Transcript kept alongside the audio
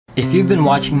If you've been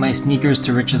watching my Sneakers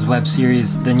to Riches web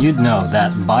series, then you'd know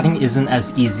that botting isn't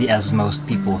as easy as most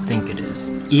people think it is.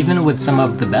 Even with some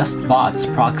of the best bots,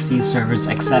 proxies, servers,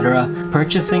 etc.,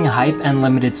 purchasing hype and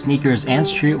limited sneakers and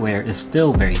streetwear is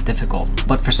still very difficult.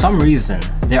 But for some reason,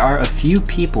 there are a few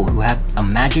people who have a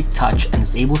magic touch and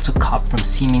is able to cop from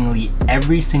seemingly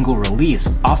every single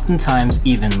release, oftentimes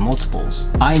even multiples.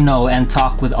 I know and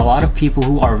talk with a lot of people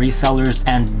who are resellers,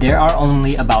 and there are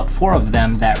only about 4 of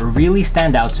them that really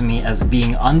stand out to me as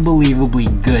being unbelievably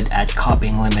good at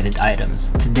copying limited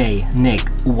items. Today, Nick,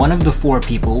 one of the 4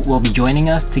 people, will be joining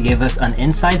us to give us an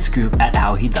inside scoop at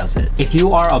how he does it. If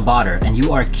you are a botter and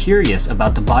you are curious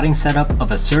about the botting setup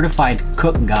of a certified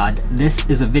cook god, this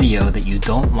is a video that you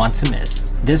don't want to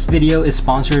miss. This video is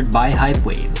sponsored by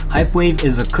Hypewave. Hypewave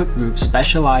is a cook group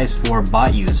specialized for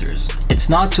bot users. It's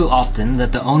not too often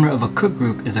that the owner of a cook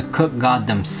group is a cook god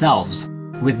themselves.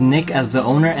 With Nick as the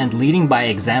owner and leading by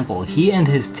example, he and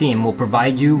his team will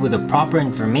provide you with the proper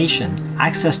information,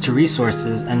 access to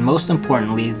resources, and most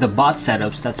importantly, the bot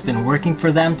setups that's been working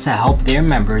for them to help their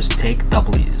members take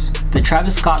W's. The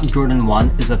Travis Scott Jordan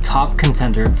 1 is a top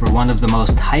contender for one of the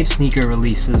most hype sneaker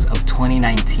releases of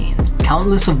 2019.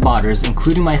 Countless of botters,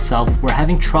 including myself, were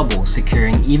having trouble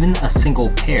securing even a single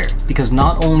pair because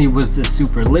not only was this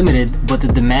super limited, but the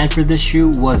demand for this shoe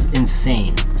was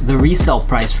insane. The resale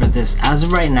price for this as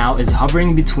of right now is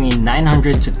hovering between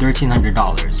 $900 to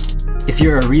 $1,300. If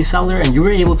you're a reseller and you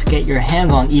were able to get your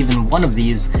hands on even one of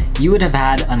these, you would have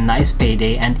had a nice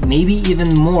payday and maybe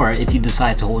even more if you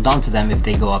decide to hold on to them if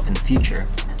they go up in the future.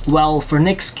 Well, for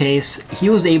Nick's case, he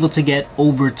was able to get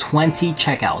over 20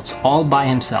 checkouts all by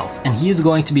himself, and he is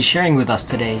going to be sharing with us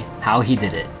today how he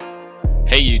did it.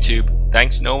 Hey YouTube,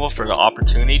 thanks Nova for the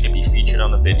opportunity to be featured on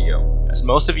the video. As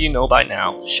most of you know by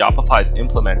now, Shopify has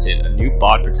implemented a new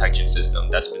bot protection system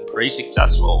that's been pretty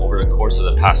successful over the course of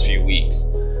the past few weeks.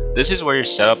 This is where your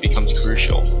setup becomes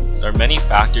crucial. There are many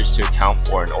factors to account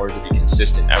for in order to be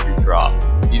consistent every drop.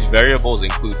 These variables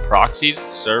include proxies,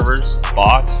 servers,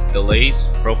 bots, delays,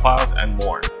 profiles, and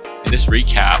more. In this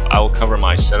recap, I will cover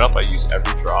my setup I use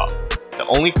every drop.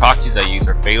 The only proxies I use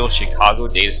are Fatal Chicago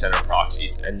data center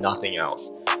proxies and nothing else.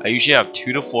 I usually have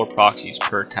 2 to 4 proxies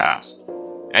per task.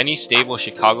 Any stable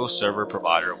Chicago server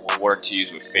provider will work to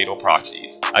use with Fatal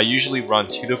proxies. I usually run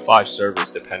 2 to 5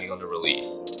 servers depending on the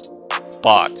release.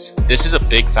 Bots. This is a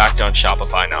big factor on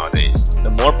Shopify nowadays. The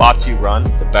more bots you run,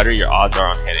 the better your odds are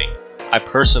on hitting. I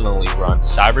personally run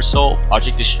CyberSoul,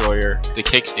 Project Destroyer, The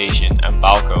Kickstation, and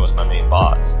Balco as my main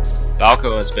bots.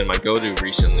 Balco has been my go-to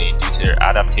recently due to their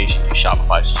adaptation to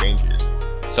Shopify's changes.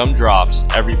 Some drops,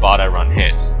 every bot I run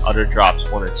hits, other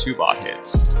drops 1 or 2 bot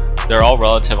hits. They're all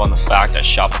relative on the fact that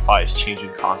Shopify is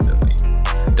changing constantly.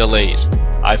 Delays.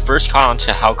 I first caught on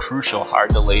to how crucial higher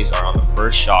delays are on the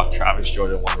first shock Travis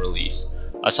Jordan 1 release.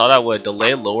 I saw that with a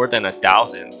delay lower than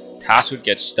 1,000, tasks would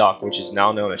get stuck, which is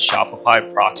now known as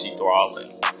Shopify proxy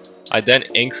throttling. I then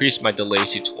increased my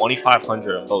delays to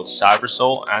 2,500 on both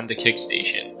CyberSoul and the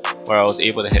Kickstation, where I was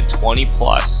able to hit 20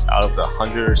 plus out of the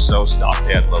 100 or so stock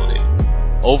they had loaded.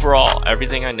 Overall,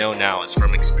 everything I know now is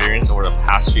from experience over the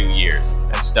past few years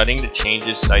and studying the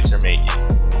changes sites are making.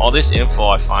 All this info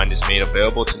I find is made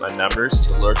available to my members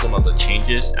to alert them of the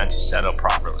changes and to set up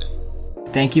properly.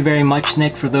 Thank you very much,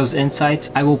 Nick, for those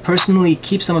insights. I will personally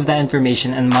keep some of that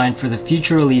information in mind for the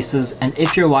future releases, and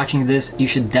if you're watching this, you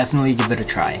should definitely give it a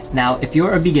try. Now, if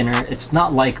you're a beginner, it's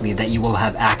not likely that you will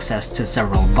have access to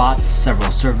several bots, several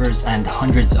servers, and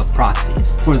hundreds of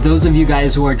proxies. For those of you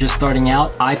guys who are just starting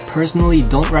out, I personally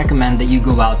don't recommend that you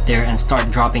go out there and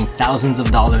start dropping thousands of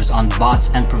dollars on bots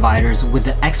and providers with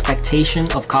the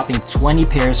expectation of copying 20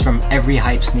 pairs from every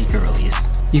hype sneaker release.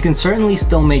 You can certainly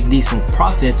still make decent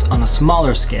profits on a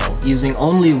smaller scale using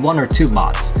only 1 or 2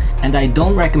 bots, and I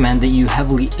don't recommend that you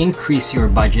heavily increase your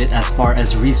budget as far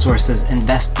as resources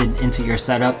invested into your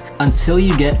setup until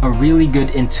you get a really good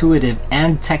intuitive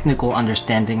and technical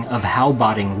understanding of how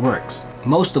botting works,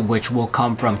 most of which will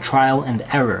come from trial and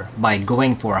error by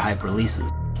going for hype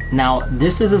releases. Now,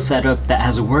 this is a setup that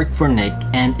has worked for Nick,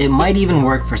 and it might even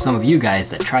work for some of you guys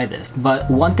that try this.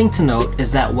 But one thing to note is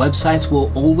that websites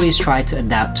will always try to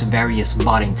adapt to various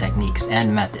botting techniques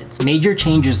and methods. Major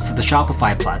changes to the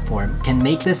Shopify platform can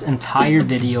make this entire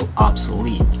video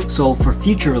obsolete. So for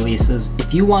future releases,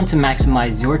 if you want to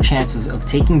maximize your chances of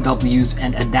taking W's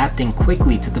and adapting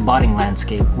quickly to the botting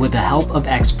landscape with the help of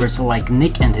experts like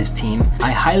Nick and his team,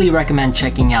 I highly recommend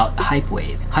checking out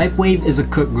Hypewave. Hypewave is a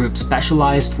cook group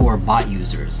specialized for bot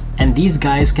users, and these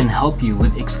guys can help you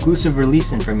with exclusive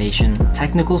release information,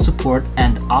 technical support,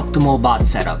 and optimal bot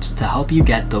setups to help you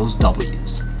get those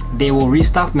W's. they will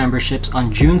restock memberships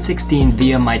on June 16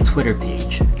 via my Twitter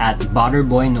page at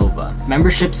BotterBoyNova.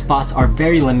 Membership spots are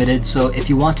very limited, so if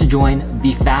you want to join,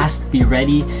 be fast, be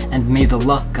ready, and may the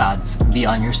luck gods be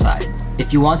on your side.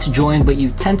 If you want to join but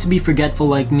you tend to be forgetful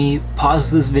like me,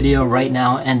 pause this video right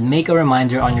now and make a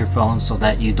reminder on your phone so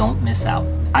that you don't miss out.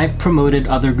 I've promoted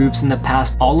other groups in the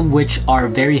past, all of which are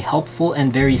very helpful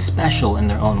and very special in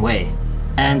their own way.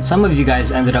 And some of you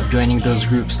guys ended up joining those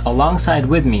groups alongside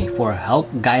with me for help,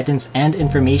 guidance, and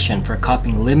information for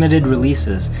copying limited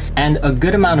releases, and a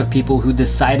good amount of people who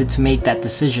decided to make that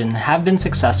decision have been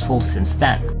successful since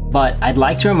then. But I'd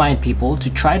like to remind people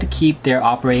to try to keep their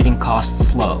operating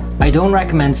costs low. I don't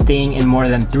recommend staying in more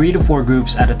than 3 to 4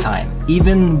 groups at a time.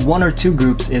 Even 1 or 2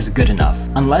 groups is good enough,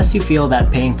 unless you feel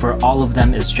that paying for all of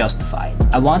them is justified.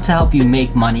 I want to help you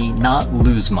make money, not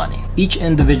lose money. Each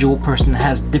individual person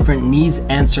has different needs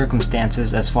and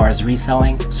circumstances as far as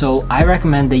reselling, so I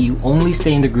recommend that you only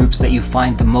stay in the groups that you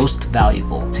find the most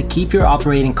valuable to keep your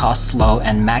operating costs low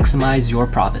and maximize your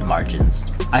profit margins.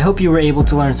 I hope you were able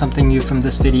to learn something new from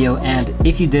this video, and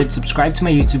if you did, subscribe to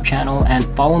my YouTube channel and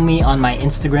follow me on my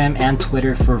Instagram and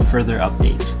Twitter for further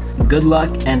updates. Good luck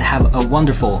and have a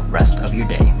wonderful rest of your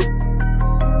day.